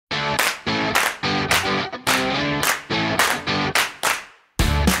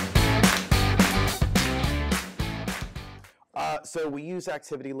So we use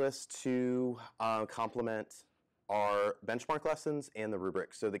activity lists to complement our benchmark lessons and the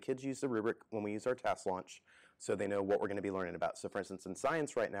rubric. So the kids use the rubric when we use our task launch so they know what we're going to be learning about. So for instance, in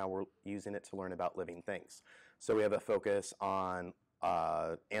science right now, we're using it to learn about living things. So we have a focus on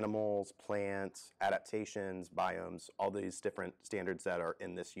animals, plants, adaptations, biomes, all these different standards that are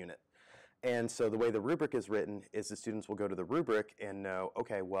in this unit. And so the way the rubric is written is the students will go to the rubric and know,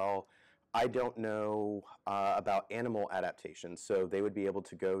 okay, well, I don't know about animal adaptation. So they would be able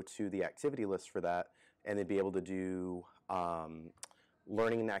to go to the activity list for that, and they'd be able to do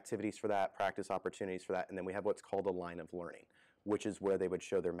learning activities for that, practice opportunities for that, and then we have what's called a line of learning, which is where they would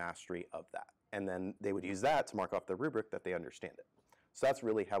show their mastery of that. And then they would use that to mark off the rubric that they understand it. So that's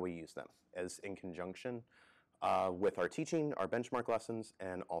really how we use them, as in conjunction with our teaching, our benchmark lessons,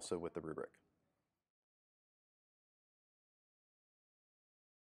 and also with the rubric.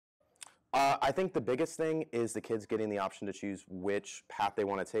 I think the biggest thing is the kids getting the option to choose which path they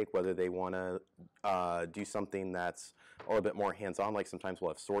want to take, whether they want to do something that's a little bit more hands-on, like sometimes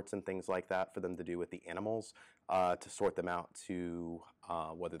we'll have sorts and things like that for them to do with the animals, to sort them out to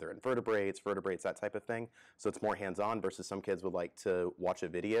whether they're invertebrates, vertebrates, that type of thing. So it's more hands-on versus some kids would like to watch a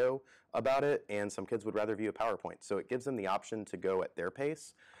video about it, and some kids would rather view a PowerPoint. So it gives them the option to go at their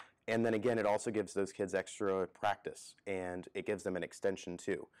pace. And then again, it also gives those kids extra practice, and it gives them an extension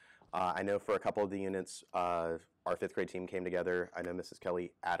too. I know for a couple of the units, our fifth grade team came together. I know Mrs.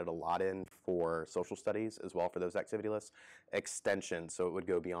 Kelly added a lot in for social studies as well for those activity lists. Extension, so it would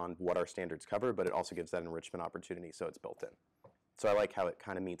go beyond what our standards cover, but it also gives that enrichment opportunity, so it's built in. So I like how it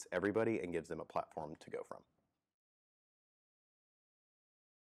kind of meets everybody and gives them a platform to go from.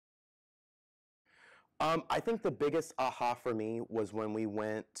 I think the biggest aha for me was when we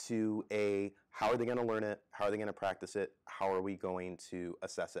went to how are they going to learn it? How are they going to practice it? How are we going to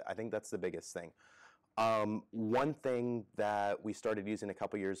assess it? I think that's the biggest thing. One thing that we started using a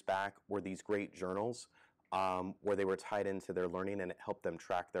couple years back were these great journals where they were tied into their learning and it helped them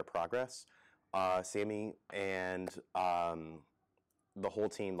track their progress. Sammy and the whole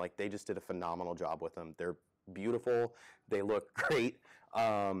team, like they just did a phenomenal job with them. They're beautiful. They look great.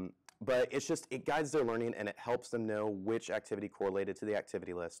 But it's just, it guides their learning and it helps them know which activity correlated to the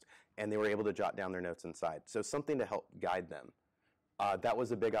activity list, and they were able to jot down their notes inside. So something to help guide them. That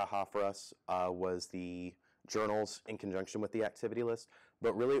was a big aha for us, was the journals in conjunction with the activity list.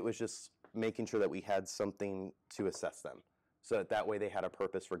 But really it was just making sure that we had something to assess them. So that way they had a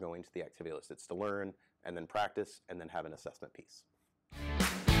purpose for going to the activity list. It's to learn and then practice and then have an assessment piece.